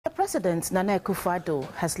President Nana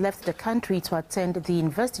Akufo-Addo has left the country to attend the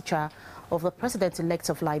investiture of the President-elect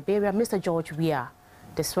of Liberia, Mr. George Weah.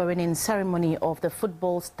 The swearing-in ceremony of the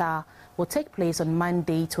football star will take place on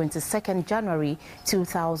Monday, 22nd January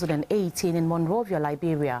 2018 in Monrovia,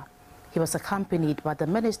 Liberia. He was accompanied by the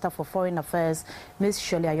Minister for Foreign Affairs, Ms.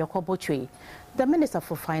 Shirley Ayoko-Botwe, the Minister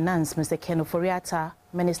for Finance, Mr. Ken Ofori-Atta,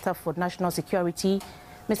 Minister for National Security,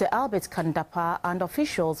 Mr. Albert Kandapa, and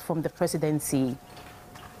officials from the presidency.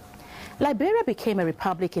 Liberia became a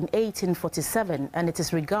republic in 1847, and it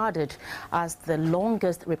is regarded as the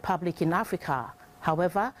longest republic in Africa.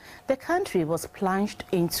 However, the country was plunged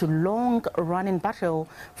into long-running battle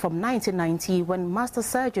from 1990 when Master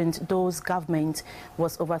Sergeant Doe's government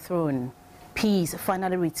was overthrown. Peace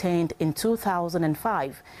finally returned in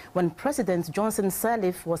 2005 when President Johnson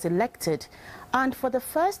Sirleaf was elected, and for the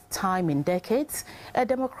first time in decades, a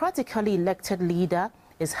democratically elected leader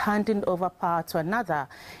is handing over power to another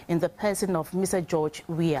in the person of Mr. George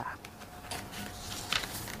Weah.